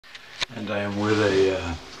And I am with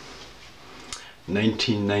a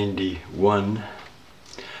 1991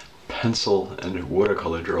 pencil and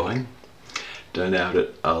watercolor drawing done out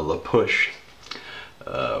at La Push,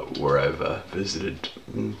 where I've visited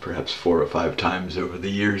perhaps 4 or 5 times over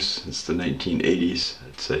the years since the 1980s.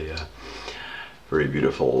 It's a very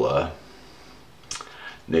beautiful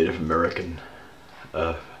Native American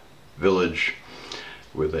village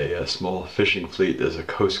with a small fishing fleet. There's a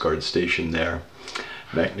Coast Guard station there.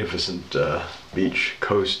 Magnificent beach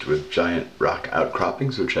coast with giant rock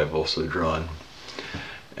outcroppings, which I've also drawn.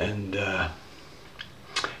 And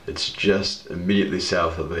it's just immediately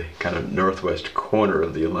south of the kind of northwest corner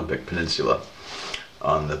of the Olympic Peninsula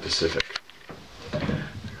on the Pacific.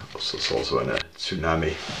 It's also in a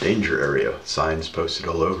tsunami danger area, signs posted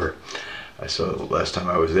all over. I saw the last time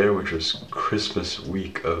I was there, which was Christmas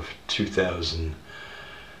week of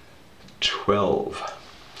 2012.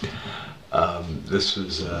 This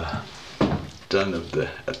was done at the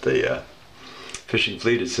fishing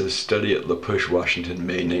fleet. It says study at La Push, Washington,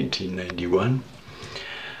 May 1991.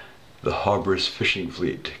 The Harbor's Fishing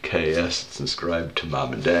Fleet, KS. It's inscribed to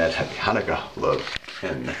Mom and Dad. Happy Hanukkah, love,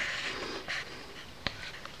 Ken.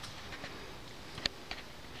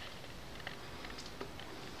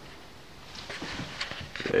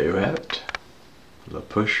 There you have it. La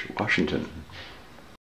Push, Washington.